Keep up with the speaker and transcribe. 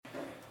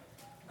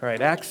All right,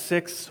 Acts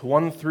 6,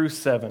 1 through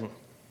 7.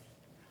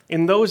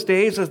 In those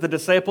days, as the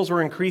disciples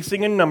were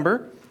increasing in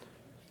number,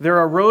 there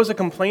arose a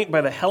complaint by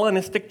the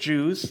Hellenistic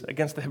Jews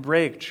against the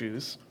Hebraic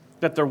Jews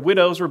that their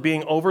widows were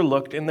being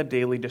overlooked in the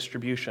daily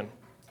distribution.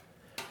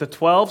 The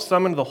 12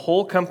 summoned the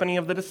whole company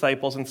of the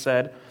disciples and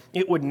said,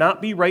 "It would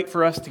not be right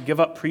for us to give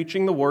up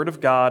preaching the word of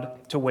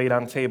God to wait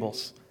on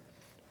tables.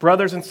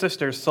 Brothers and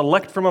sisters,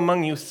 select from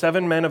among you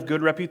 7 men of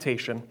good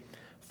reputation,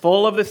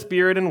 full of the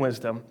Spirit and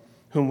wisdom,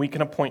 whom we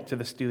can appoint to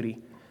this duty.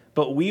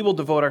 But we will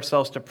devote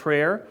ourselves to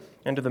prayer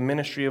and to the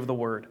ministry of the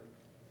word."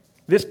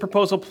 This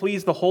proposal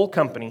pleased the whole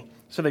company,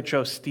 so they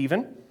chose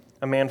Stephen,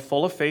 a man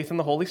full of faith in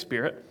the Holy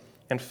Spirit,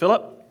 and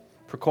Philip,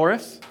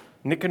 Prochorus,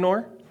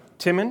 Nicanor,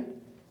 Timon,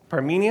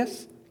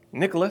 Parmenius,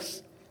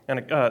 Nicholas, and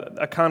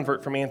a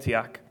convert from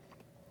Antioch.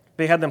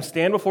 They had them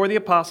stand before the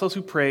apostles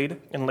who prayed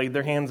and laid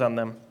their hands on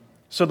them.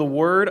 So the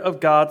word of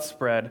God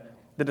spread.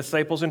 The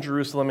disciples in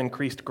Jerusalem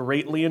increased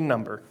greatly in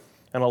number,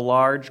 and a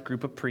large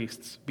group of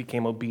priests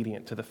became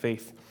obedient to the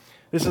faith.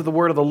 This is the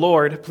word of the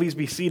Lord. Please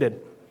be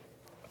seated.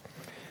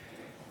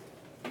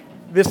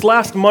 This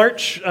last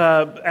March,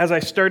 as I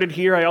started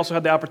here, I also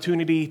had the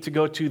opportunity to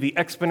go to the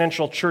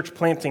Exponential Church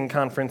Planting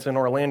Conference in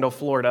Orlando,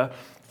 Florida.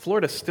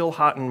 Florida's still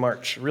hot in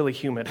March, really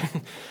humid.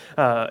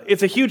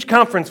 It's a huge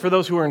conference for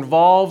those who are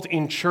involved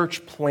in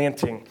church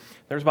planting.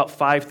 There's about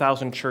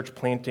 5,000 church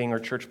planting or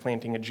church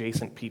planting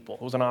adjacent people.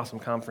 It was an awesome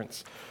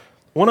conference.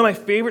 One of my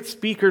favorite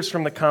speakers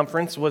from the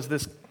conference was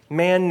this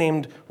man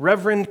named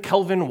Reverend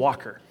Kelvin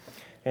Walker.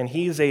 And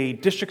he's a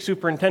district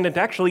superintendent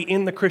actually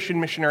in the Christian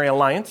Missionary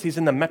Alliance. He's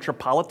in the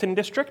Metropolitan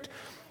District.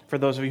 For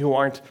those of you who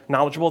aren't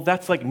knowledgeable,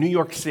 that's like New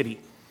York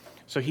City.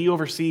 So he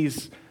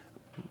oversees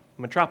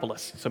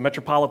Metropolis, so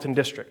Metropolitan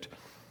District.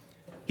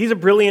 He's a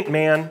brilliant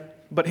man,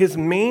 but his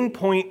main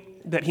point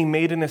that he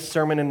made in his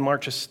sermon in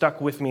March has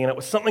stuck with me, and it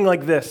was something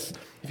like this,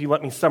 if you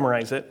let me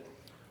summarize it.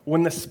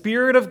 When the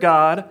Spirit of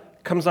God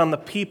comes on the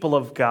people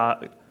of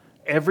God,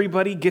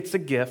 everybody gets a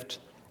gift,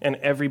 and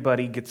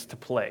everybody gets to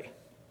play.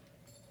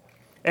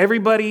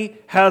 Everybody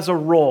has a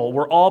role.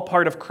 We're all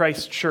part of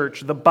Christ's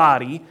church, the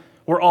body.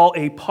 We're all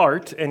a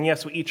part, and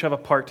yes, we each have a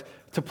part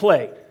to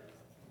play.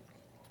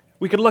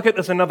 We could look at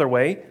this another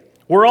way.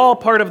 We're all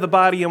part of the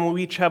body, and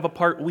we each have a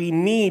part we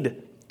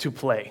need to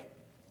play.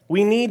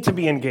 We need to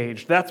be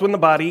engaged. That's when the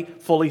body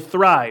fully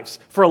thrives.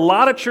 For a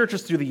lot of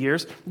churches through the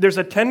years, there's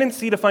a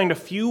tendency to find a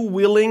few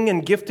willing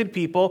and gifted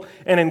people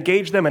and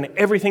engage them in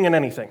everything and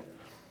anything.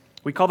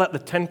 We call that the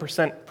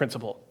 10%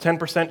 principle.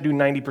 10% do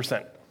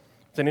 90%.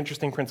 It's an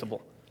interesting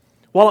principle.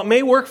 While it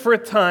may work for a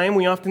time,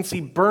 we often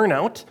see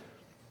burnout,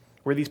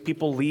 where these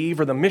people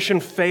leave, or the mission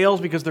fails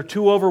because they're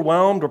too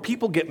overwhelmed, or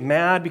people get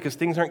mad because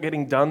things aren't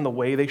getting done the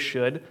way they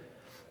should.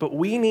 But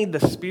we need the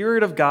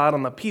Spirit of God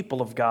on the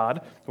people of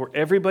God, where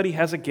everybody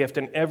has a gift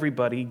and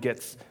everybody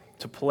gets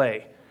to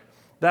play.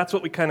 That's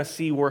what we kind of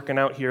see working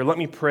out here. Let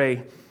me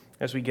pray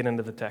as we get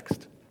into the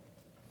text.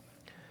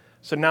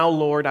 So now,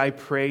 Lord, I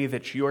pray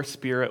that your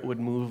Spirit would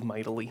move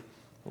mightily.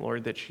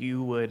 Lord, that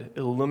you would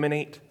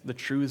illuminate the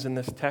truths in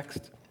this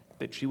text,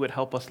 that you would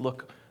help us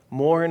look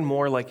more and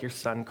more like your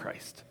Son,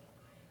 Christ.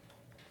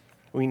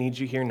 We need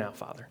you here now,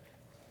 Father.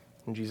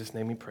 In Jesus'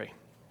 name we pray.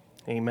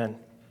 Amen.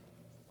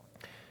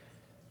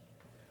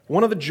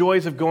 One of the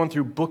joys of going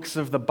through books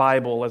of the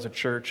Bible as a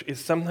church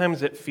is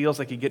sometimes it feels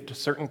like you get to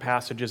certain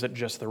passages at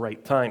just the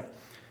right time.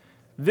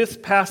 This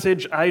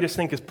passage, I just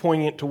think, is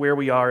poignant to where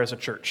we are as a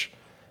church.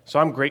 So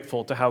I'm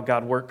grateful to how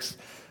God works.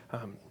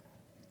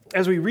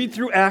 As we read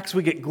through Acts,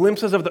 we get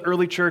glimpses of the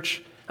early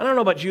church. I don't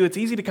know about you, it's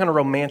easy to kind of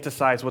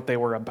romanticize what they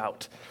were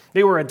about.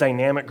 They were a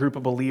dynamic group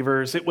of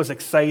believers. It was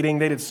exciting.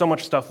 They did so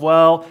much stuff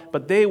well,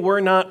 but they were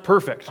not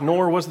perfect,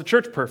 nor was the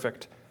church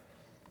perfect.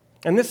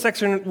 In this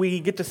section, we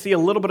get to see a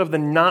little bit of the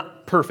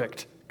not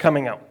perfect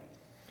coming out.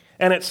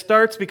 And it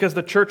starts because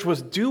the church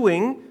was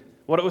doing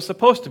what it was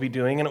supposed to be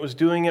doing, and it was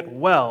doing it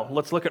well.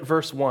 Let's look at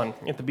verse 1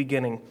 at the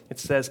beginning. It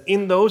says,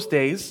 "In those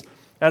days,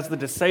 as the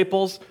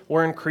disciples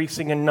were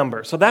increasing in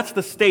number." So that's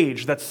the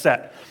stage that's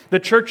set.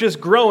 The church is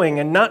growing,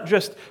 and not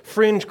just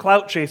fringe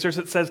clout chasers.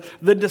 It says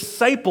the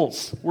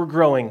disciples were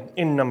growing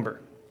in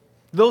number.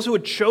 Those who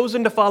had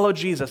chosen to follow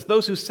Jesus,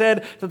 those who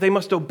said that they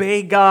must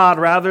obey God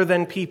rather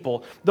than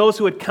people, those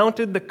who had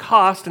counted the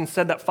cost and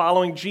said that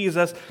following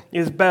Jesus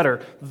is better,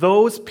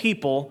 those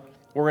people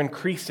were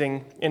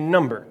increasing in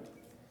number.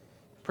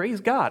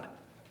 Praise God.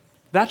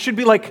 That should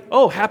be like,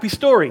 oh, happy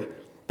story.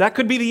 That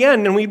could be the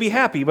end and we'd be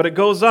happy, but it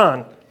goes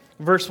on.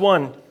 Verse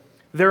 1,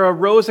 "There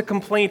arose a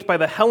complaint by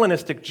the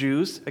Hellenistic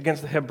Jews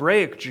against the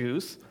Hebraic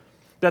Jews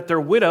that their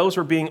widows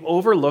were being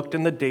overlooked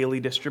in the daily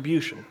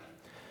distribution."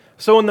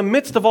 So in the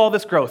midst of all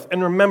this growth,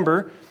 and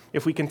remember,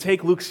 if we can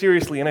take Luke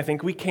seriously, and I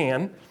think we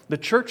can, the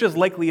church is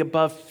likely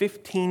above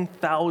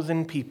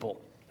 15,000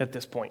 people at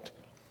this point.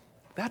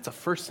 That's a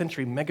first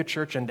century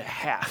megachurch and a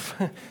half.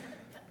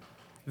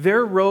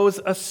 There rose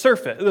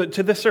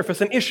to the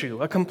surface an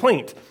issue, a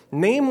complaint.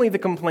 Namely, the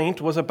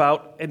complaint was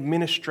about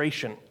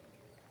administration.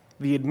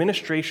 The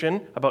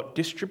administration about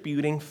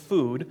distributing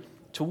food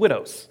to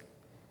widows.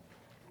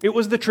 It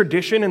was the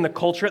tradition in the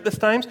culture at this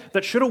time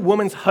that should a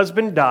woman's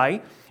husband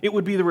die, it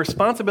would be the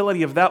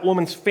responsibility of that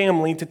woman's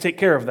family to take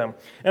care of them.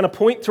 And a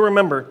point to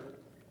remember,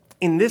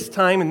 in this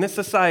time, in this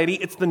society,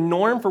 it's the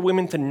norm for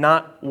women to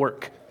not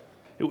work.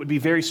 It would be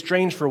very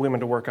strange for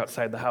women to work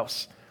outside the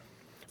house.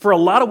 For a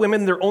lot of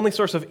women, their only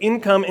source of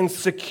income and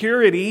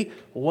security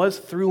was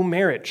through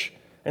marriage.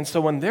 And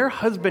so when their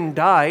husband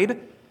died,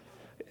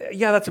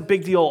 yeah, that's a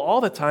big deal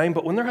all the time,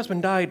 but when their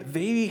husband died,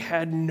 they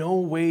had no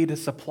way to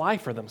supply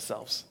for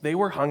themselves. They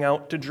were hung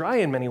out to dry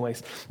in many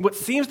ways. What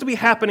seems to be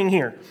happening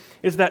here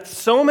is that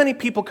so many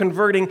people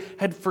converting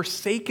had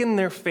forsaken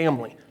their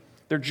family,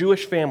 their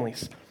Jewish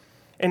families.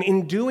 And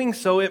in doing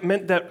so, it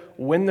meant that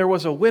when there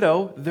was a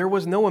widow, there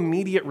was no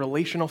immediate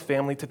relational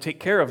family to take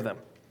care of them.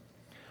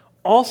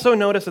 Also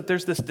notice that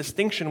there's this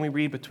distinction we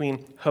read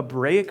between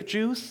Hebraic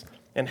Jews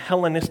and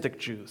Hellenistic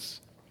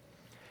Jews.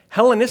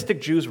 Hellenistic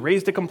Jews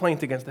raised a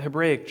complaint against the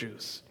Hebraic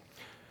Jews.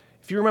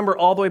 If you remember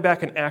all the way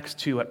back in Acts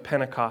 2 at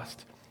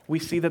Pentecost, we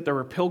see that there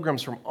were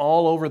pilgrims from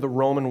all over the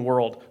Roman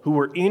world who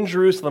were in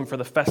Jerusalem for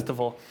the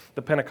festival,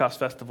 the Pentecost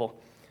festival.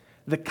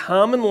 The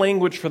common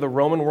language for the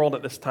Roman world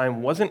at this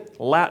time wasn't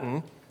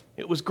Latin,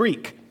 it was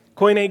Greek,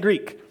 Koine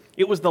Greek.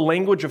 It was the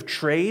language of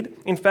trade.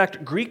 In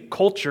fact, Greek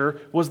culture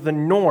was the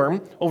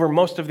norm over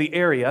most of the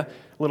area,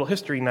 little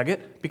history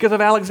nugget, because of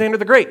Alexander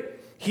the Great.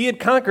 He had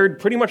conquered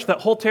pretty much that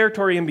whole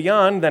territory and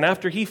beyond. Then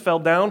after he fell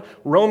down,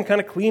 Rome kind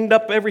of cleaned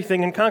up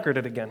everything and conquered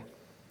it again.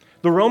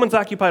 The Romans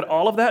occupied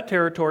all of that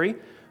territory,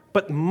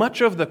 but much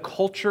of the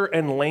culture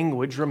and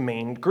language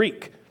remained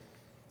Greek.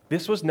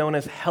 This was known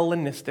as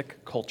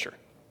Hellenistic culture.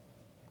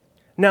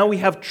 Now we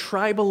have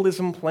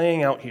tribalism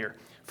playing out here.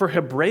 For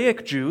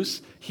Hebraic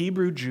Jews,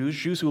 Hebrew Jews,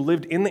 Jews who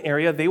lived in the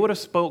area, they would have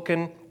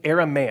spoken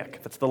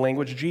Aramaic. That's the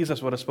language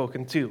Jesus would have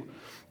spoken too.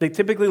 They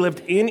typically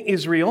lived in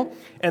Israel,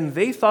 and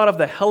they thought of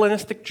the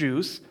Hellenistic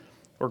Jews,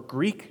 or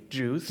Greek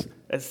Jews,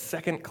 as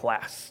second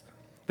class.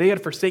 They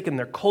had forsaken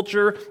their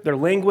culture, their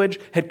language,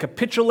 had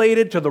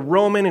capitulated to the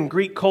Roman and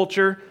Greek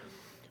culture.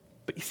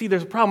 But you see,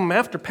 there's a problem.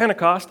 After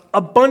Pentecost,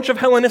 a bunch of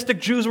Hellenistic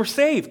Jews were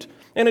saved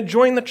and had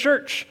joined the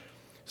church.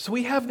 So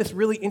we have this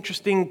really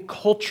interesting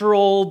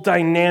cultural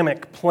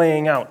dynamic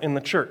playing out in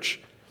the church,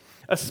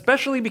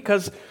 especially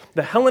because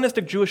the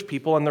Hellenistic Jewish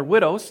people and their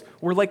widows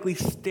were likely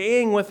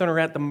staying with and are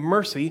at the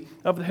mercy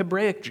of the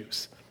Hebraic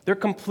Jews. They're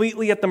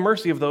completely at the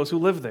mercy of those who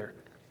live there.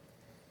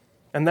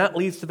 And that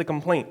leads to the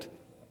complaint.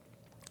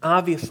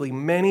 Obviously,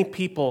 many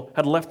people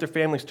had left their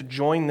families to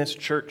join this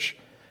church,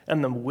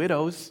 and the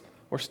widows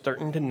were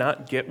starting to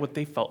not get what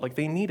they felt like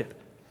they needed.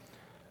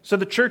 So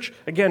the church,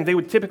 again, they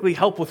would typically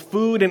help with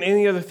food and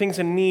any other things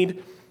in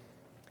need,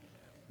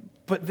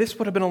 but this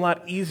would have been a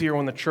lot easier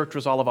when the church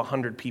was all of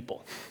 100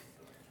 people.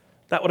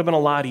 That would have been a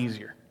lot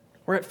easier.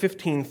 We're at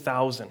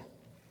 15,000.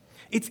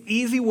 It's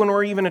easy when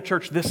we're even a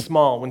church this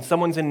small, when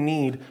someone's in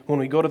need, when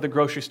we go to the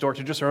grocery store,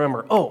 to just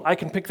remember, oh, I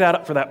can pick that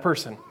up for that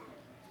person.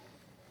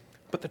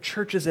 But the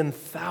church is in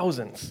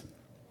thousands,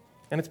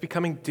 and it's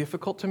becoming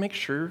difficult to make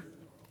sure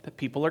that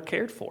people are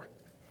cared for.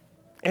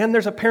 And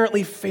there's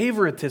apparently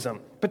favoritism,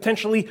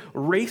 potentially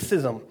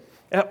racism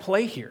at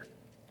play here.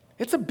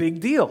 It's a big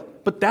deal,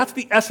 but that's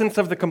the essence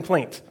of the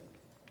complaint.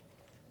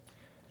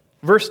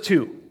 Verse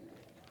 2,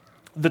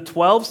 the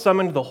 12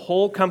 summoned the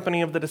whole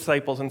company of the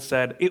disciples and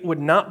said, "It would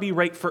not be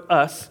right for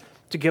us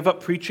to give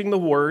up preaching the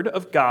word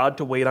of God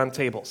to wait on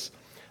tables."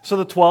 So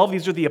the 12,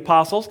 these are the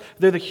apostles,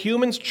 they're the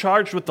humans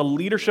charged with the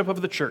leadership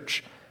of the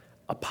church.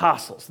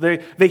 Apostles.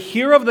 They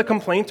hear of the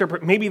complaint, or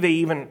maybe they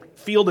even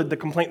fielded the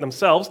complaint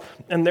themselves,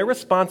 and their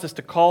response is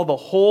to call the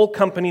whole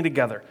company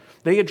together.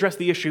 They address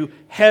the issue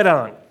head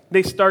on.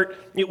 They start,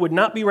 "It would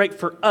not be right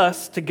for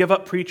us to give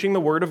up preaching the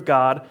word of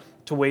God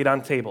to wait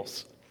on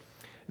tables."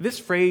 This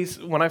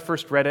phrase, when I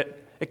first read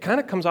it, it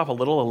kind of comes off a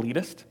little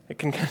elitist. It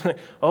can kind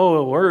of,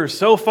 oh, we're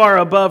so far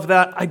above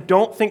that. I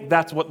don't think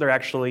that's what they're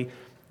actually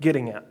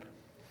getting at.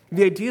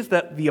 The idea is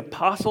that the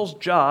apostles'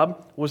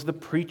 job was the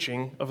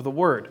preaching of the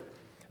word.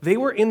 They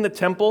were in the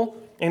temple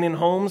and in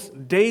homes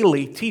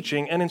daily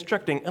teaching and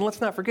instructing. And let's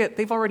not forget,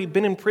 they've already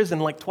been in prison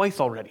like twice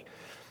already.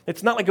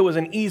 It's not like it was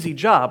an easy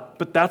job,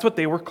 but that's what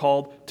they were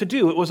called to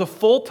do. It was a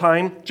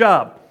full-time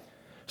job.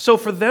 So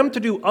for them to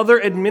do other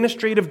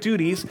administrative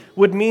duties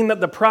would mean that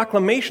the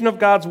proclamation of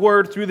God's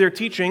word through their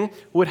teaching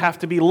would have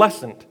to be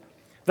lessened.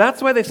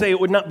 That's why they say it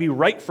would not be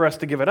right for us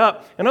to give it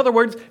up. In other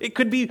words, it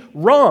could be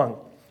wrong.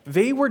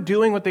 They were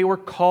doing what they were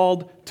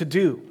called to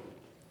do.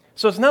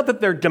 So it's not that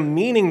they're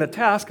demeaning the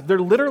task, they're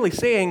literally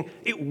saying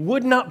it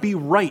would not be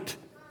right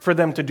for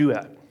them to do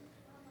that.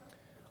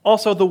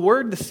 Also, the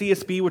word, the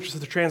CSB, which is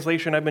the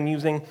translation I've been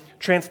using,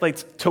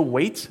 translates to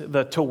wait,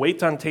 the to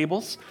wait on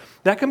tables.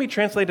 That can be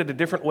translated a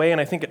different way, and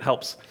I think it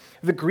helps.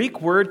 The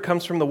Greek word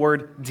comes from the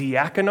word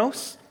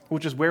diakonos,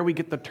 which is where we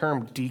get the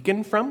term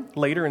deacon from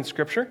later in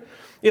Scripture.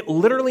 It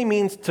literally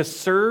means to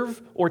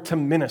serve or to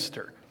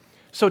minister.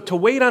 So to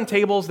wait on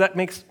tables, that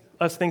makes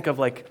us think of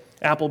like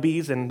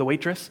Applebee's and the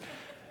waitress.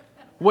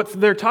 What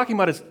they're talking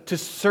about is to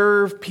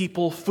serve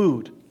people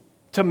food,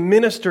 to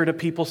minister to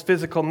people's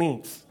physical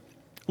needs.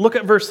 Look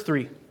at verse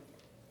 3.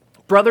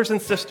 Brothers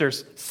and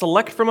sisters,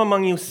 select from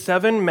among you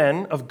 7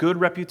 men of good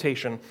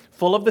reputation,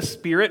 full of the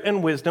Spirit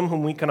and wisdom,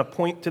 whom we can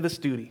appoint to this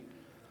duty.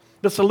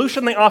 The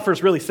solution they offer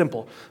is really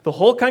simple. The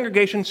whole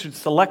congregation should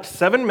select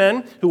 7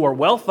 men who are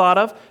well thought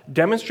of,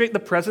 demonstrate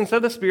the presence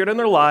of the Spirit in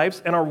their lives,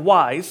 and are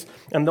wise,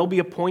 and they'll be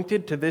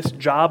appointed to this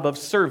job of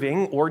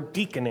serving or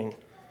deaconing.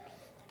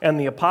 And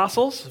the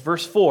apostles,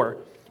 verse 4,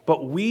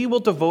 but we will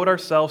devote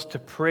ourselves to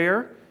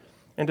prayer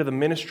and to the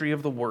ministry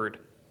of the word.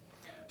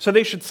 So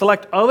they should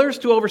select others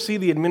to oversee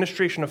the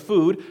administration of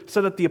food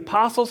so that the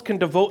apostles can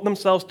devote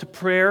themselves to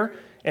prayer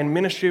and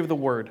ministry of the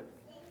word.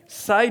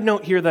 Side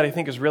note here that I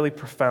think is really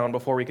profound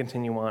before we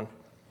continue on.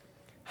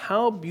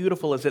 How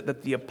beautiful is it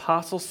that the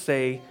apostles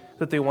say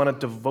that they want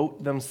to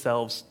devote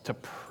themselves to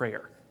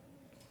prayer?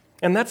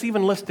 And that's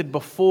even listed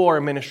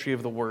before ministry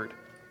of the word.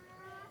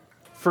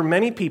 For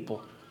many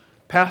people,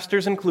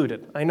 pastors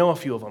included, I know a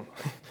few of them.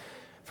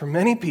 For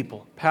many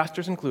people,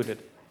 pastors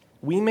included,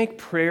 we make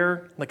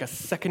prayer like a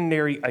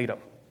secondary item.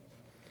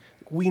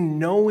 We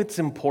know it's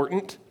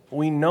important.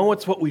 We know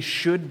it's what we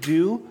should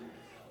do,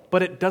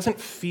 but it doesn't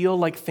feel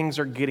like things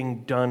are getting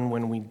done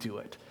when we do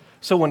it.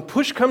 So when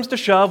push comes to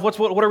shove, what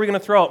are we going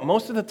to throw out?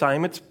 Most of the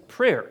time, it's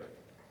prayer.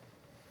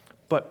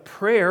 But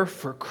prayer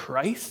for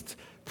Christ,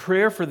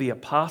 prayer for the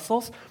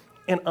apostles,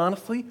 and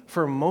honestly,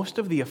 for most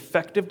of the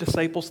effective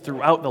disciples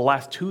throughout the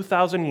last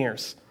 2,000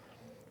 years,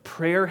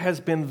 prayer has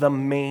been the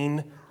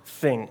main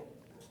thing.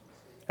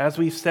 As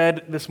we've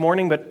said this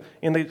morning, but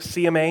in the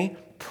CMA,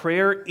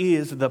 prayer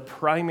is the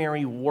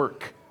primary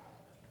work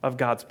of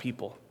God's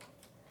people.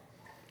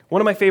 One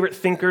of my favorite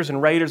thinkers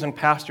and writers and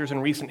pastors in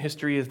recent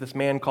history is this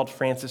man called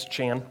Francis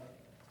Chan.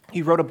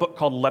 He wrote a book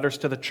called Letters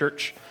to the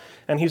Church,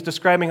 and he's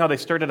describing how they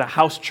started a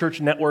house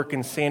church network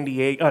in San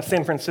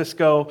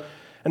Francisco,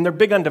 and they're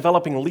big on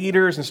developing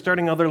leaders and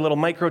starting other little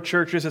micro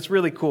churches. It's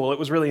really cool. It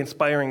was really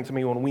inspiring to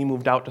me when we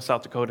moved out to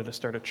South Dakota to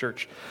start a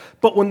church.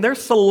 But when they're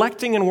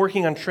selecting and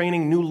working on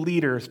training new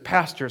leaders,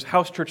 pastors,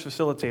 house church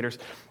facilitators,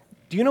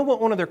 do you know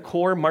what one of their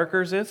core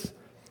markers is?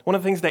 One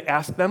of the things they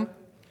ask them?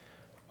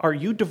 Are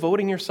you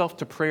devoting yourself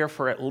to prayer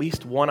for at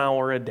least 1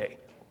 hour a day?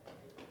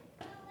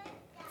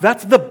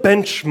 That's the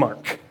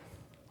benchmark.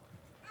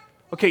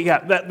 Okay, yeah,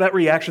 that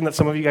reaction that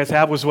some of you guys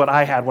have was what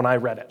I had when I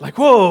read it. Like,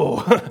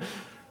 whoa.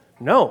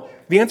 No.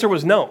 The answer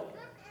was no.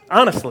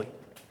 Honestly,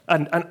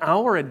 an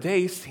hour a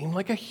day seemed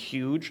like a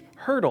huge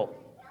hurdle.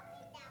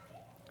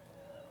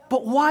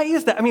 But why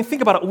is that? I mean,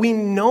 think about it. We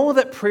know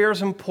that prayer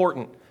is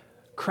important.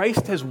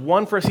 Christ has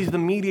won for us. He's the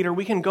mediator.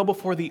 We can go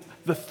before the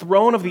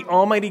throne of the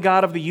Almighty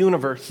God of the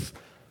universe.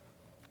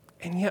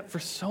 And yet, for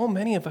so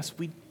many of us,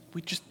 we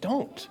just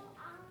don't.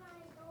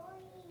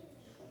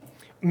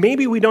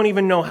 Maybe we don't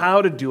even know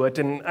how to do it,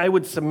 and I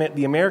would submit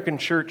the American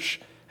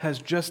church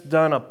has just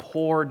done a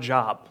poor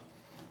job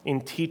in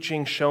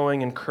teaching,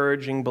 showing,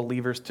 encouraging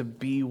believers to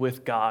be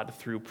with God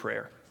through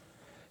prayer.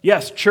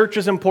 Yes, church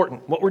is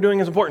important. What we're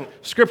doing is important.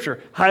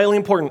 Scripture, highly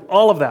important.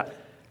 All of that.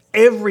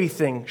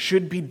 Everything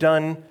should be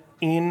done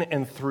in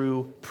and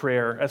through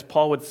prayer. As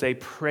Paul would say,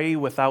 pray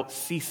without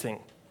ceasing.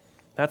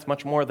 That's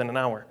much more than an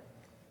hour.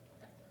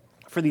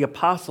 For the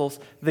apostles,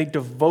 they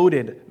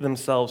devoted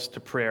themselves to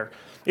prayer.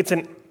 It's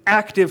an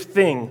active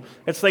thing.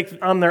 It's like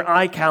on their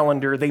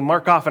iCalendar, they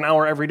mark off an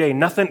hour every day.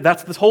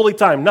 That's this holy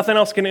time. Nothing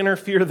else can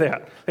interfere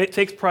that. It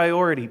takes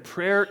priority.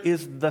 Prayer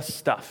is the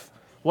stuff.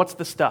 What's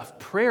the stuff?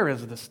 Prayer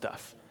is the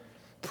stuff.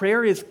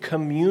 Prayer is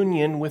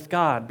communion with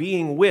God,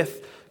 being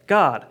with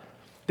God.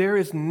 There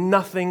is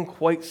nothing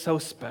quite so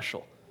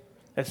special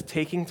as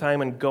taking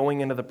time and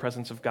going into the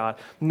presence of God,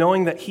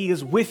 knowing that He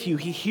is with you,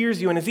 He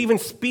hears you, and is even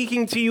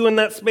speaking to you in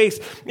that space.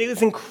 It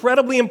is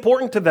incredibly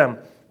important to them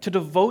to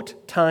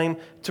devote time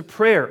to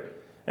prayer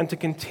and to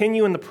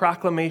continue in the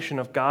proclamation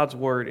of God's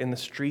word in the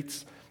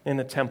streets, in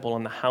the temple,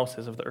 and the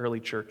houses of the early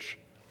church.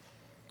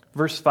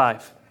 Verse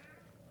 5.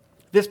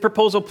 This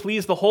proposal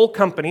pleased the whole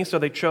company, so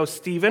they chose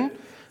Stephen,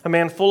 a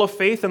man full of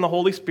faith in the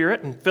Holy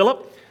Spirit, and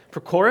Philip,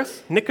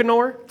 Prochorus,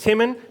 Nicanor,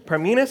 Timon,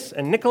 Parmenas,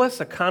 and Nicholas,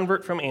 a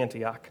convert from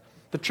Antioch.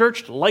 The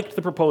church liked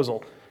the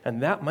proposal,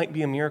 and that might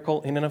be a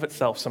miracle in and of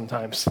itself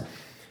sometimes.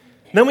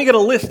 Then we get a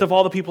list of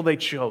all the people they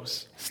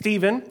chose.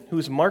 Stephen,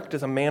 who's marked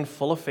as a man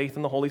full of faith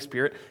in the Holy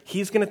Spirit,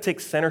 he's going to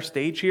take center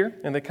stage here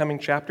in the coming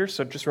chapters,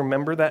 so just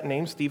remember that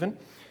name, Stephen.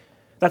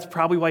 That's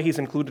probably why he's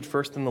included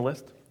first in the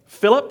list.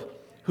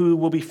 Philip, who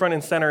will be front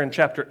and center in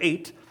chapter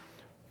 8.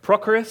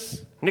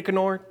 Prochorus,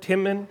 Nicanor,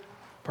 Timon,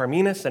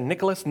 Parmenas, and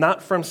Nicholas,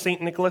 not from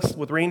St. Nicholas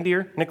with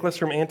reindeer, Nicholas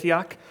from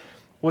Antioch.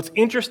 What's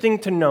interesting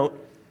to note,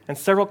 and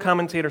several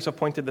commentators have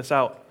pointed this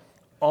out,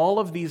 all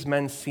of these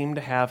men seem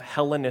to have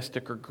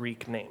Hellenistic or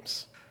Greek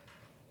names.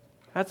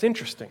 That's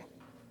interesting.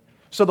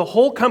 So the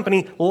whole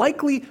company,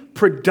 likely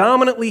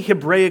predominantly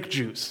Hebraic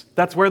Jews,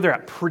 that's where they're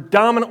at,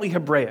 predominantly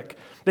Hebraic.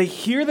 They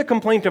hear the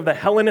complaint of the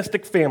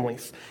Hellenistic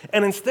families,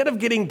 and instead of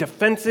getting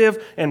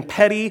defensive and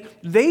petty,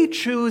 they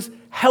choose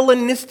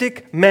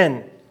Hellenistic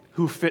men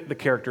who fit the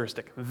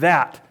characteristic.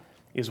 That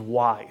is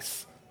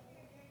wise.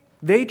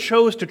 They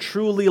chose to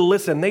truly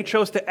listen. They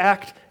chose to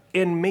act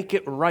and make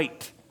it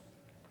right.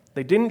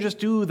 They didn't just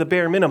do the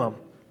bare minimum.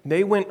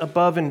 They went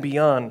above and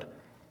beyond.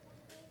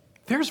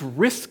 There's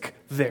risk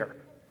there.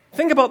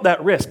 Think about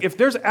that risk. If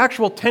there's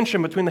actual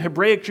tension between the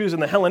Hebraic Jews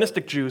and the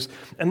Hellenistic Jews,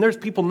 and there's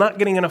people not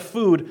getting enough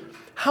food,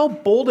 how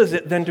bold is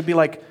it then to be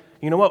like,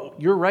 you know what,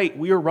 you're right,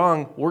 we are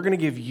wrong, we're going to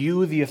give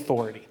you the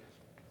authority.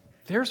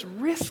 There's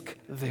risk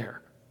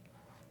there.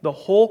 The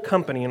whole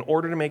company, in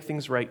order to make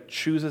things right,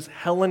 chooses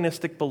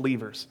Hellenistic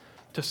believers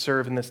to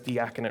serve in this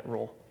diaconate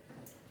role.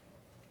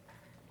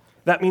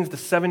 That means the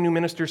 7 new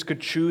ministers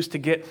could choose to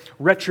get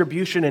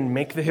retribution and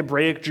make the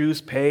Hebraic Jews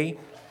pay.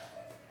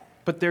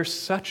 But there's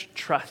such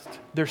trust,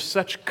 there's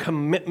such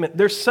commitment,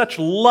 there's such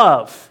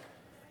love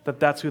that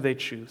that's who they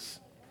choose.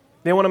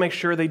 They want to make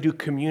sure they do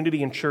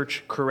community and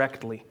church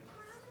correctly.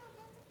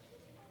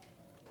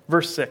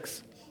 Verse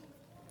 6,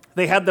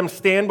 they had them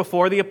stand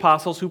before the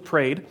apostles who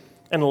prayed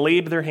and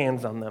laid their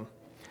hands on them.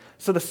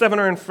 So the 7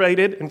 are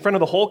invited in front of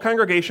the whole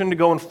congregation to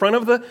go in front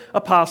of the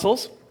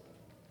apostles,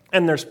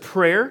 and there's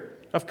prayer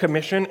of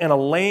commission and a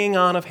laying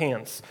on of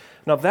hands.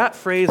 Now that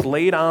phrase,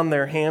 laid on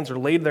their hands or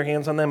laid their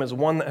hands on them, is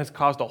one that has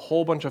caused a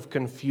whole bunch of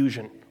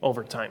confusion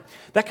over time.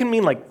 That can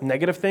mean like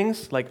negative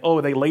things, like,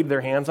 oh, they laid their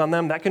hands on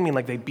them. That can mean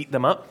like they beat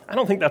them up. I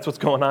don't think that's what's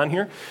going on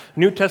here.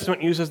 New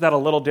Testament uses that a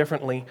little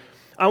differently.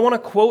 I want to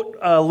quote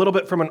a little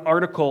bit from an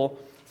article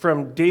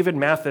from David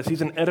Mathis.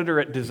 He's an editor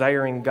at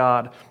Desiring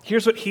God.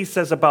 Here's what he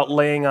says about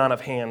laying on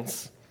of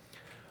hands.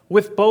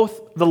 With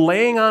both the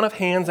laying on of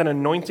hands and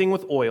anointing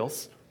with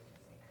oils,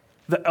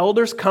 the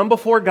elders come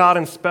before God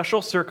in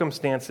special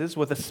circumstances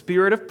with a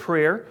spirit of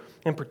prayer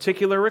and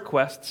particular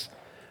requests.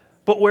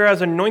 But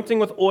whereas anointing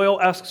with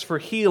oil asks for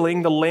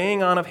healing, the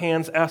laying on of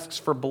hands asks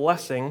for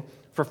blessing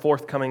for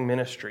forthcoming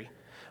ministry.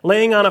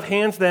 Laying on of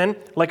hands, then,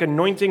 like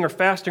anointing or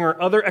fasting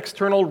or other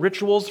external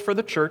rituals for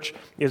the church,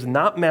 is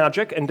not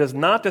magic and does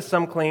not, as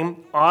some claim,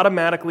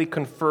 automatically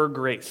confer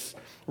grace.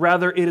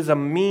 Rather, it is a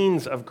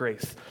means of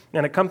grace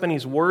and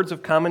accompanies words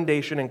of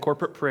commendation and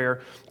corporate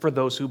prayer for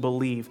those who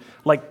believe.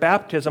 Like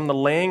baptism, the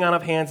laying on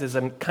of hands is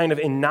a kind of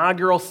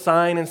inaugural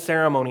sign and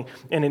ceremony,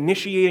 an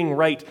initiating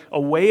rite, a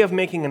way of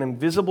making an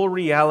invisible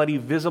reality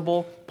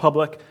visible,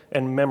 public,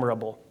 and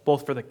memorable,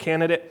 both for the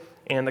candidate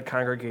and the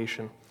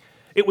congregation.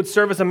 It would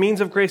serve as a means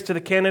of grace to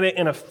the candidate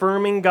in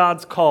affirming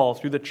God's call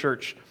through the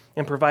church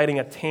and providing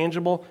a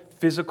tangible,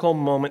 physical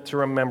moment to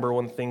remember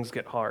when things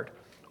get hard.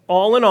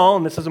 All in all,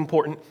 and this is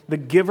important, the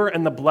giver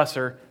and the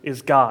blesser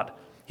is God.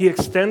 He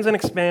extends and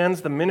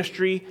expands the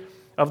ministry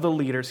of the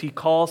leaders. He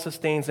calls,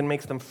 sustains, and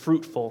makes them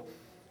fruitful.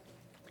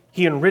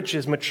 He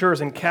enriches,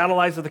 matures, and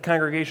catalyzes the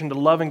congregation to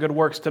love and good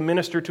works, to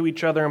minister to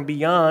each other and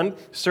beyond,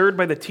 served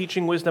by the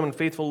teaching, wisdom, and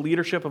faithful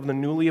leadership of the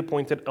newly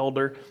appointed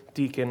elder,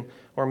 deacon,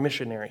 or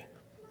missionary.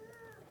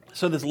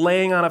 So this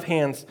laying on of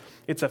hands,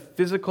 it's a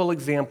physical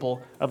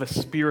example of a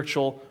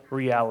spiritual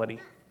reality,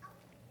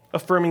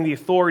 affirming the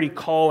authority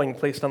calling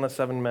placed on the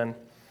 7 men.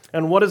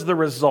 And what is the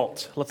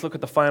result? Let's look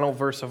at the final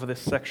verse of this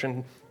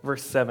section,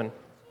 verse 7.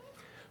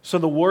 So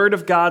the word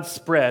of God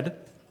spread,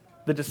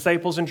 the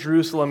disciples in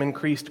Jerusalem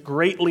increased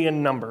greatly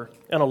in number,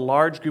 and a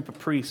large group of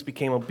priests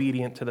became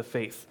obedient to the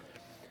faith.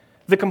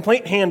 The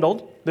complaint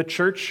handled, the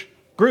church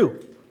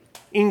grew,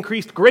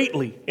 increased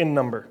greatly in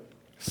number.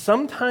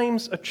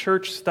 Sometimes a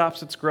church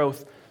stops its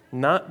growth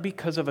not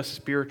because of a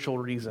spiritual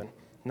reason,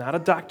 not a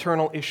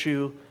doctrinal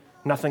issue,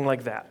 nothing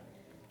like that.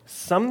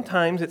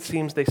 Sometimes it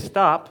seems they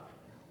stop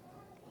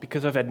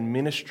because of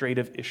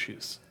administrative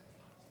issues.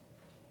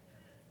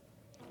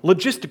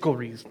 Logistical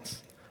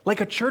reasons.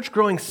 Like a church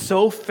growing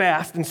so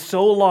fast and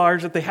so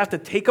large that they have to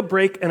take a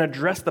break and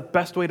address the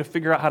best way to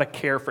figure out how to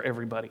care for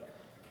everybody.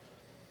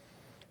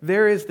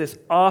 There is this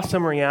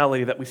awesome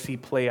reality that we see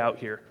play out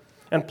here.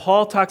 And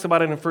Paul talks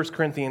about it in 1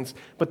 Corinthians,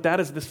 but that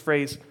is this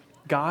phrase,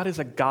 God is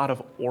a God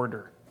of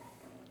order.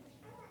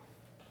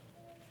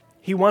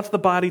 He wants the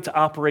body to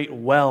operate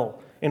well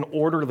and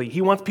orderly.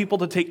 He wants people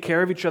to take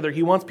care of each other.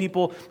 He wants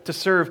people to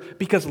serve,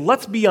 because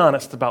let's be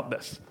honest about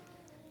this.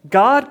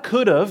 God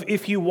could have,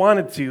 if he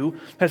wanted to,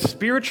 has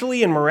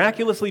spiritually and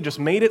miraculously just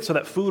made it so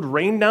that food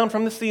rained down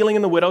from the ceiling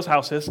in the widows'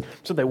 houses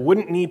so they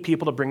wouldn't need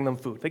people to bring them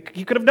food.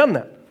 He could have done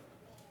that.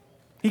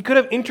 He could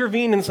have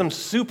intervened in some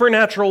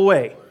supernatural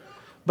way.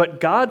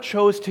 But God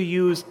chose to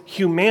use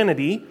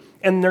humanity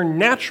and their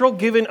natural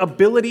given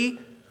ability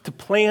to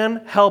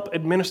plan, help,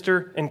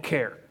 administer, and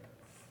care.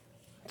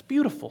 It's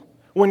beautiful.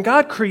 When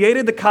God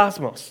created the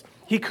cosmos,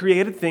 he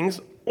created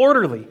things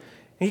orderly.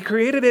 He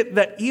created it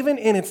that even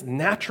in its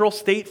natural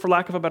state, for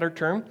lack of a better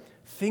term,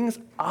 things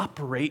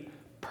operate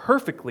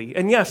perfectly.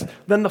 And yes,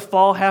 then the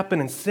fall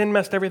happened and sin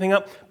messed everything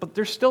up, but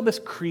there's still this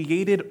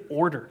created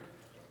order.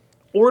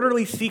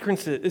 Orderly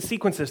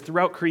sequences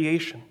throughout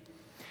creation.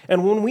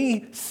 And when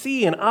we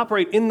see and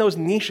operate in those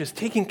niches,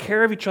 taking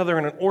care of each other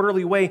in an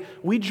orderly way,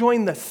 we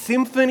join the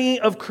symphony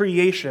of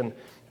creation,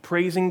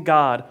 praising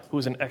God, who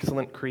is an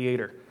excellent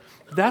creator.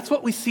 That's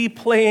what we see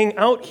playing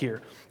out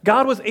here.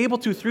 God was able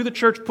to, through the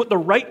church, put the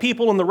right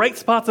people in the right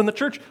spots, and the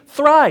church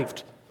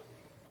thrived.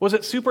 Was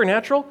it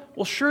supernatural?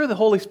 Well, sure, the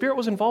Holy Spirit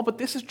was involved, but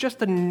this is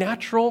just a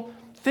natural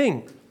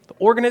thing. The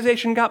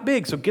organization got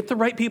big, so get the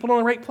right people in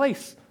the right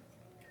place.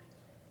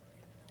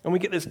 And we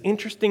get this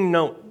interesting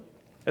note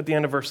at the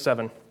end of verse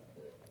 7.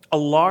 A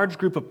large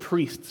group of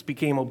priests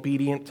became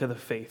obedient to the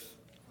faith.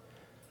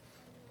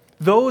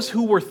 Those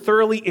who were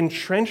thoroughly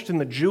entrenched in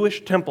the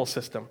Jewish temple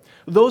system,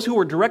 those who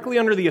were directly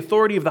under the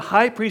authority of the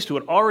high priest who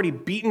had already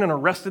beaten and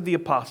arrested the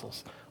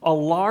apostles, a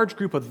large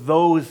group of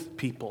those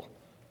people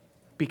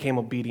became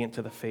obedient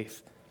to the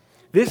faith.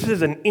 This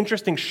is an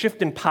interesting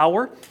shift in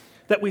power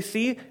that we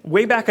see.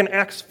 Way back in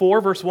Acts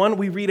 4, verse 1,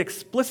 we read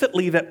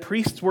explicitly that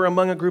priests were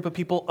among a group of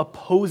people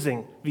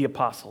opposing the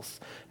apostles.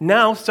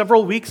 Now,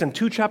 several weeks and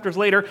 2 chapters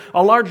later,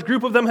 a large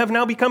group of them have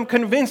now become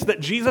convinced that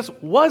Jesus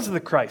was the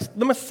Christ,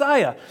 the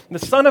Messiah, the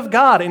Son of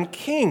God and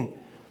King.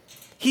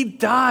 He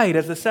died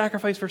as the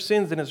sacrifice for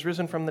sins and is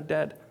risen from the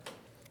dead.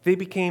 They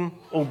became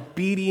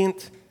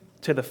obedient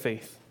to the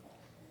faith,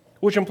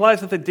 which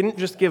implies that they didn't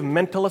just give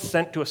mental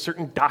assent to a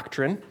certain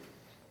doctrine,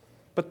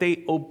 but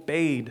they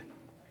obeyed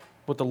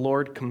what the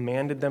Lord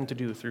commanded them to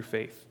do through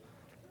faith.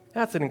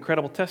 That's an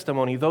incredible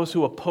testimony. Those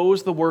who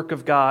oppose the work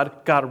of God,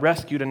 God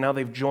rescued, and now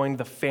they've joined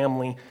the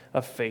family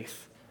of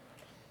faith.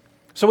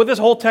 So with this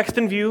whole text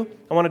in view,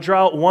 I want to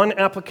draw out one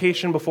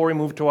application before we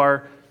move to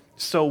our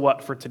so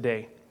what for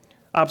today.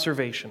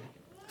 Observation.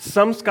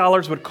 Some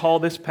scholars would call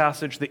this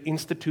passage the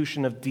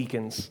institution of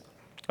deacons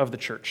of the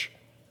church.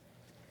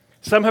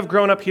 Some have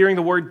grown up hearing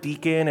the word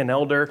deacon and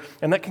elder,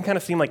 and that can kind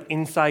of seem like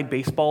inside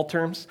baseball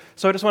terms.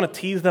 So I just want to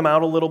tease them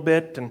out a little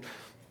bit, and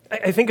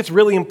I think it's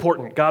really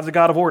important. God's a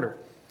God of order.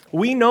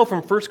 We know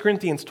from 1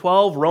 Corinthians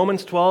 12,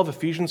 Romans 12,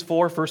 Ephesians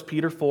 4, 1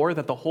 Peter 4,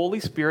 that the Holy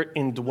Spirit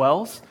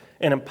indwells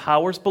and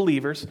empowers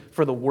believers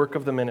for the work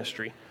of the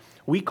ministry.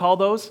 We call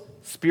those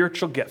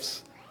spiritual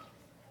gifts,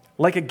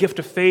 like a gift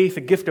of faith,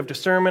 a gift of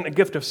discernment, a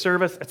gift of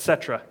service,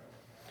 etc.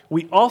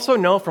 We also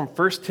know from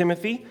 1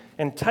 Timothy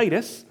and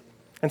Titus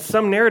and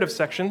some narrative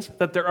sections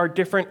that there are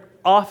different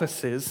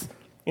offices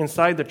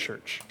inside the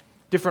church,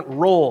 different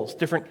roles,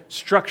 different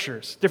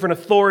structures, different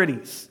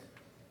authorities.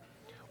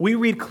 We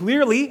read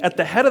clearly at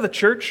the head of the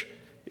church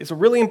is a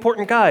really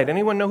important guide.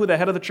 Anyone know who the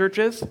head of the church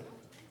is?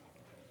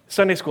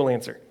 Sunday school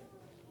answer.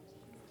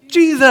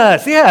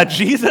 Jesus. Yeah,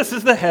 Jesus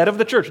is the head of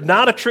the church.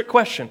 Not a trick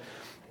question.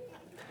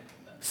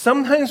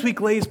 Sometimes we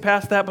glaze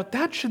past that, but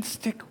that should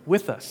stick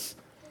with us.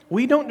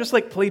 We don't just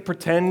play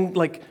pretend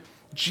like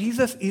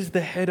Jesus is the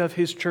head of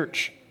his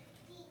church.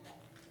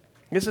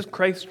 This is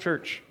Christ's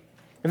church.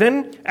 And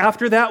then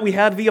after that, we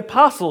had the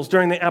apostles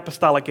during the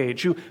apostolic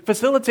age who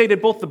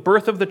facilitated both the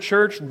birth of the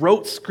church,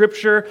 wrote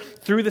scripture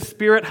through the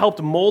Spirit,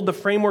 helped mold the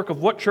framework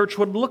of what church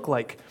would look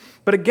like.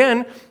 But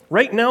again,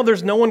 right now,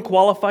 there's no one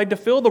qualified to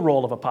fill the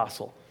role of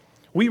apostle.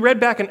 We read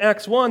back in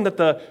Acts 1 that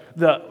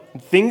the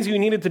things you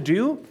needed to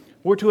do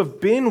were to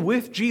have been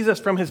with Jesus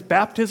from his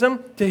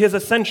baptism to his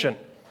ascension.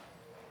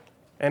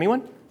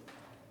 Anyone?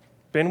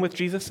 Been with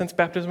Jesus since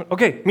baptism?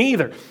 Okay, me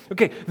either.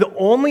 Okay, the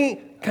only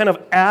kind of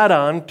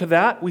add-on to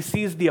that we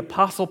see is the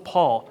Apostle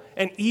Paul.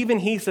 And even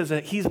he says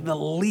that he's the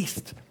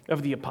least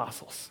of the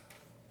apostles.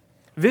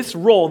 This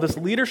role, this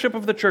leadership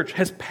of the church,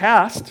 has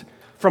passed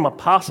from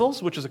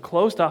apostles, which is a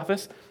closed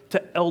office,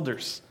 to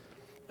elders.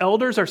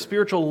 Elders are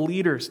spiritual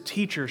leaders,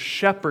 teachers,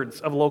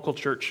 shepherds of local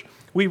church.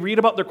 We read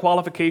about their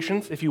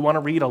qualifications, if you want to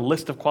read a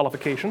list of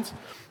qualifications,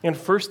 in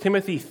 1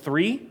 Timothy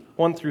 3,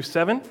 1 through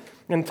 7,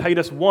 and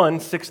Titus 1,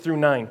 6 through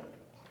 9.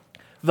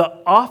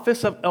 The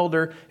office of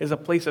elder is a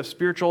place of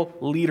spiritual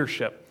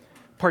leadership,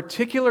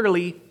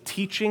 particularly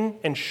teaching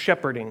and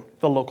shepherding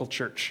the local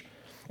church.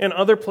 In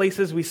other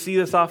places, we see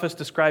this office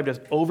described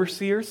as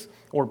overseers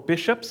or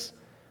bishops.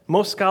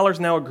 Most scholars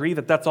now agree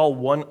that that's all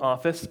one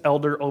office,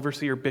 elder,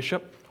 overseer,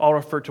 bishop, all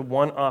refer to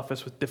one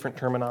office with different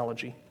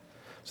terminology.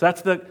 So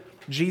that's the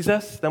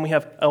Jesus, then we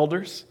have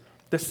elders.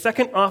 The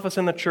second office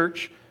in the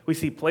church we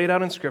see played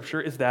out in Scripture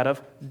is that of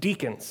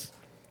deacons.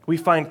 We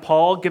find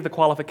Paul give the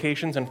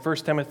qualifications in 1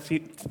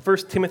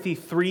 Timothy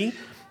 3,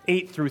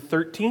 8 through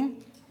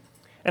 13.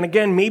 And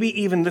again,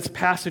 maybe even this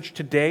passage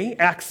today,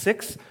 Acts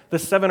 6, the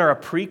 7 are a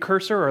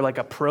precursor or like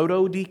a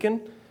proto-deacon.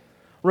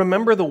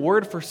 Remember, the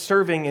word for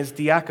serving is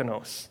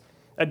diakonos.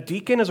 A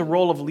deacon is a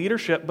role of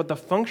leadership, but the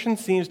function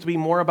seems to be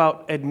more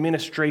about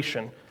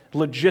administration,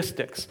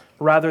 logistics,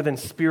 rather than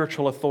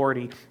spiritual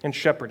authority and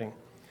shepherding.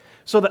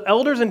 So the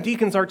elders and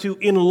deacons are to,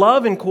 in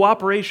love and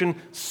cooperation,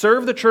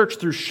 serve the church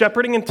through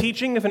shepherding and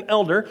teaching if an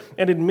elder,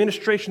 and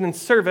administration and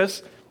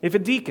service if a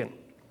deacon.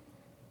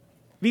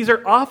 These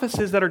are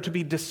offices that are to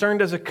be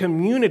discerned as a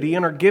community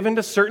and are given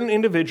to certain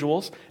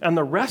individuals, and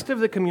the rest of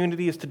the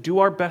community is to do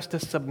our best to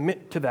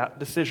submit to that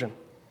decision.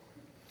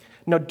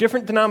 Now,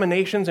 different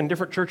denominations and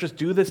different churches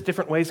do this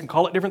different ways and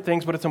call it different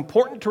things, but it's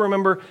important to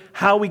remember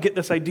how we get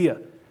this idea.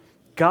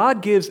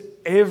 God gives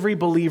every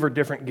believer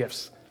different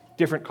gifts,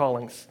 different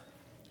callings.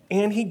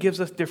 And he gives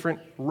us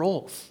different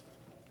roles.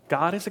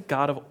 God is a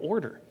God of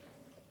order.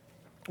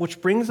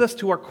 Which brings us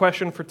to our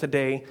question for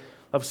today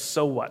of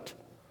so what?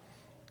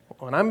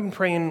 When I'm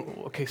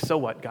praying, okay, so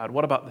what, God?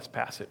 What about this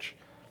passage?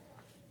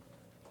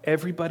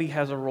 Everybody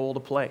has a role to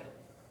play.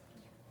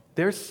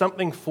 There's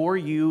something for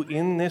you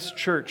in this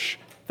church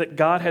that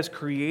God has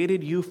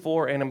created you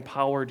for and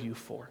empowered you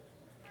for.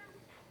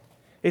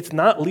 It's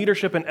not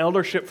leadership and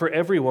eldership for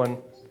everyone.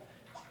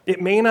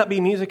 It may not be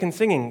music and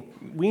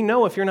singing. We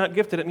know if you're not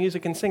gifted at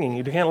music and singing,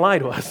 you can't lie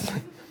to us.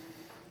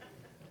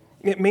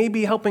 It may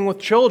be helping with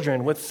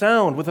children, with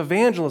sound, with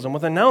evangelism,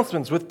 with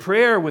announcements, with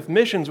prayer, with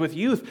missions, with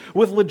youth,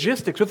 with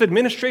logistics, with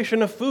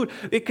administration of food.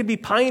 It could be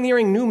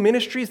pioneering new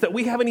ministries that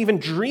we haven't even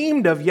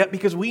dreamed of yet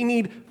because we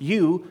need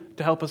you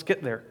to help us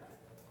get there.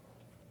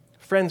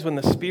 Friends, when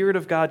the Spirit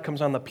of God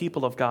comes on the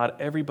people of God,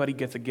 everybody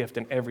gets a gift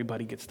and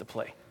everybody gets to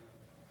play.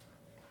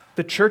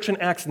 The church in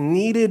Acts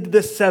needed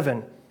the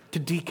 7 to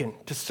deacon,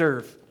 to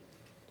serve,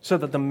 so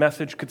that the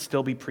message could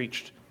still be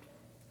preached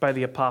by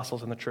the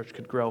apostles and the church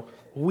could grow.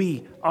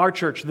 We, our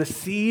church, the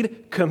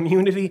Seed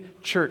Community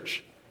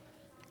Church,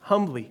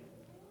 humbly,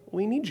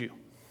 we need you.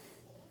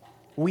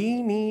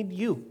 We need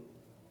you.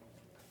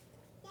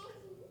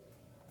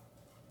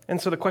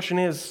 And so the question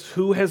is,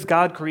 who has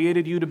God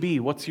created you to be?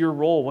 What's your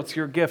role? What's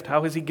your gift?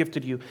 How has He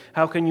gifted you?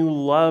 How can you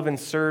love and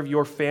serve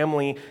your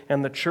family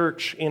and the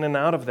church in and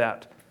out of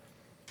that?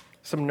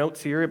 Some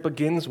notes here. It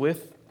begins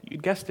with, you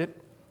guessed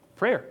it,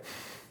 prayer.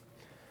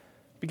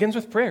 Begins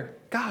with prayer.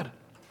 God,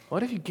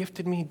 what have you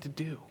gifted me to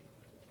do?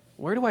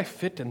 Where do I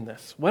fit in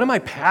this? What am I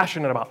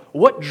passionate about?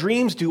 What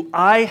dreams do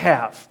I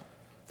have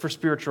for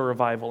spiritual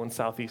revival in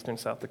southeastern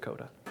South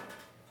Dakota?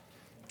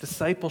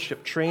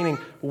 Discipleship, training.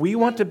 We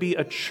want to be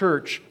a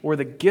church where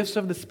the gifts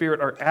of the Spirit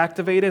are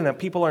activated and that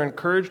people are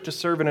encouraged to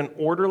serve in an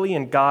orderly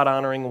and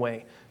God-honoring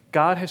way.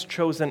 God has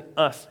chosen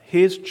us,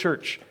 His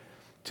church,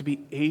 to be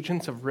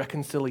agents of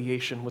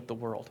reconciliation with the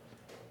world.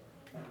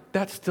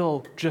 That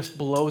still just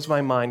blows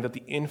my mind that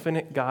the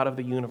infinite God of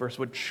the universe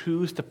would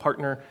choose to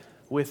partner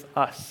with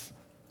us.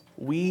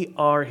 We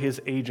are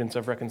His agents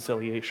of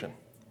reconciliation.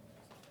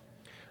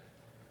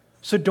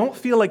 So don't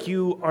feel like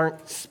you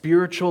aren't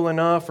spiritual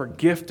enough or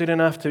gifted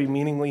enough to be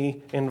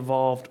meaningfully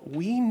involved.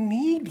 We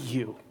need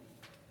you.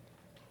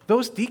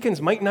 Those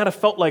deacons might not have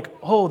felt like,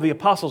 oh, the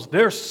apostles,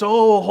 they're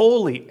so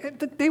holy.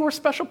 They were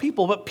special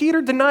people, but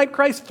Peter denied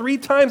Christ 3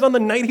 times on the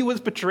night he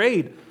was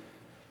betrayed.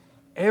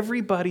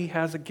 Everybody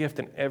has a gift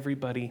and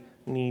everybody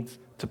needs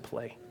to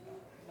play.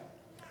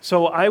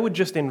 So I would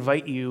just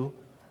invite you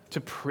to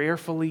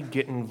prayerfully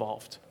get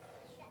involved.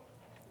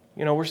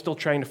 You know, we're still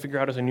trying to figure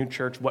out as a new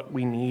church what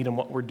we need and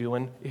what we're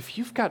doing. If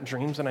you've got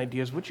dreams and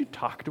ideas, would you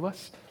talk to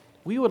us?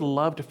 We would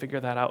love to figure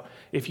that out.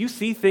 If you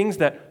see things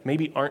that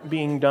maybe aren't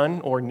being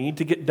done or need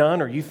to get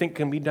done or you think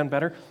can be done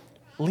better,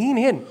 lean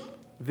in.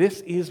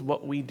 This is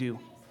what we do.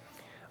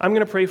 I'm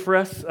going to pray for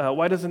us.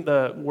 Why doesn't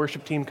the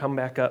worship team come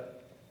back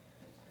up?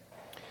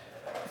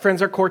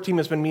 Friends, our core team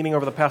has been meeting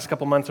over the past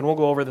couple months, and we'll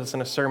go over this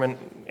in a sermon.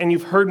 And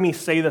you've heard me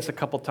say this a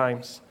couple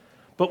times,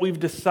 but we've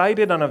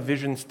decided on a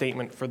vision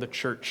statement for the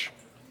church,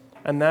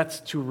 and that's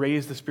to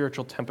raise the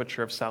spiritual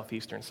temperature of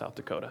southeastern South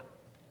Dakota.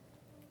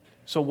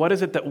 So what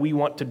is it that we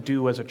want to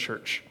do as a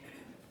church?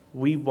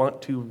 We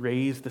want to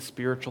raise the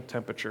spiritual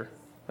temperature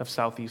of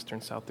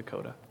southeastern South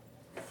Dakota.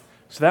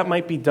 So that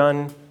might be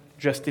done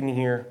just in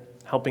here,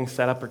 helping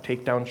set up or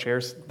take down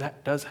chairs.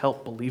 That does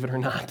help, believe it or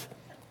not.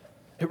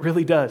 It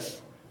really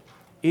does.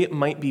 It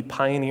might be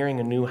pioneering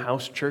a new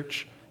house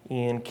church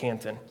in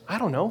Canton. I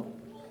don't know.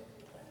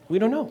 We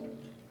don't know.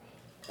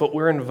 But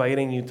we're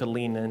inviting you to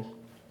lean in.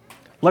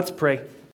 Let's pray.